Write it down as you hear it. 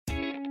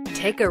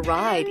Take a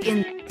ride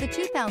in the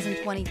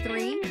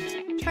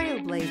 2023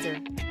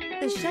 TrailBlazer.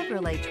 The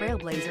Chevrolet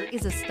TrailBlazer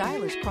is a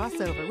stylish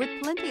crossover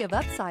with plenty of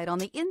upside on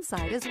the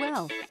inside as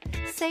well.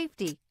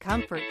 Safety,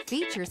 comfort,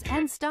 features,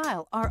 and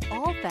style are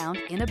all found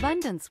in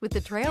abundance with the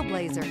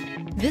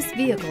TrailBlazer. This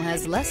vehicle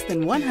has less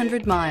than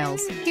 100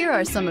 miles. Here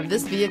are some of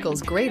this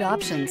vehicle's great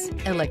options: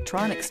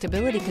 electronic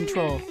stability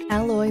control,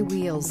 alloy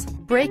wheels,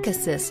 brake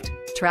assist,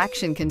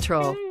 traction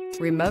control,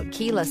 remote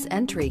keyless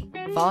entry,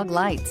 fog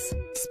lights,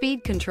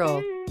 speed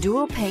control,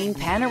 dual pane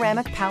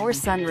panoramic power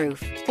sunroof,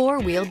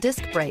 four-wheel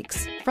disc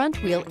brakes,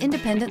 front wheel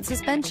independent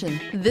suspension.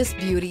 This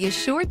beauty is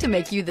sure to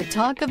make you the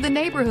talk of the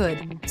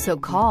neighborhood. So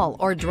call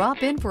or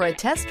drop in for a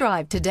test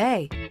drive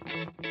today.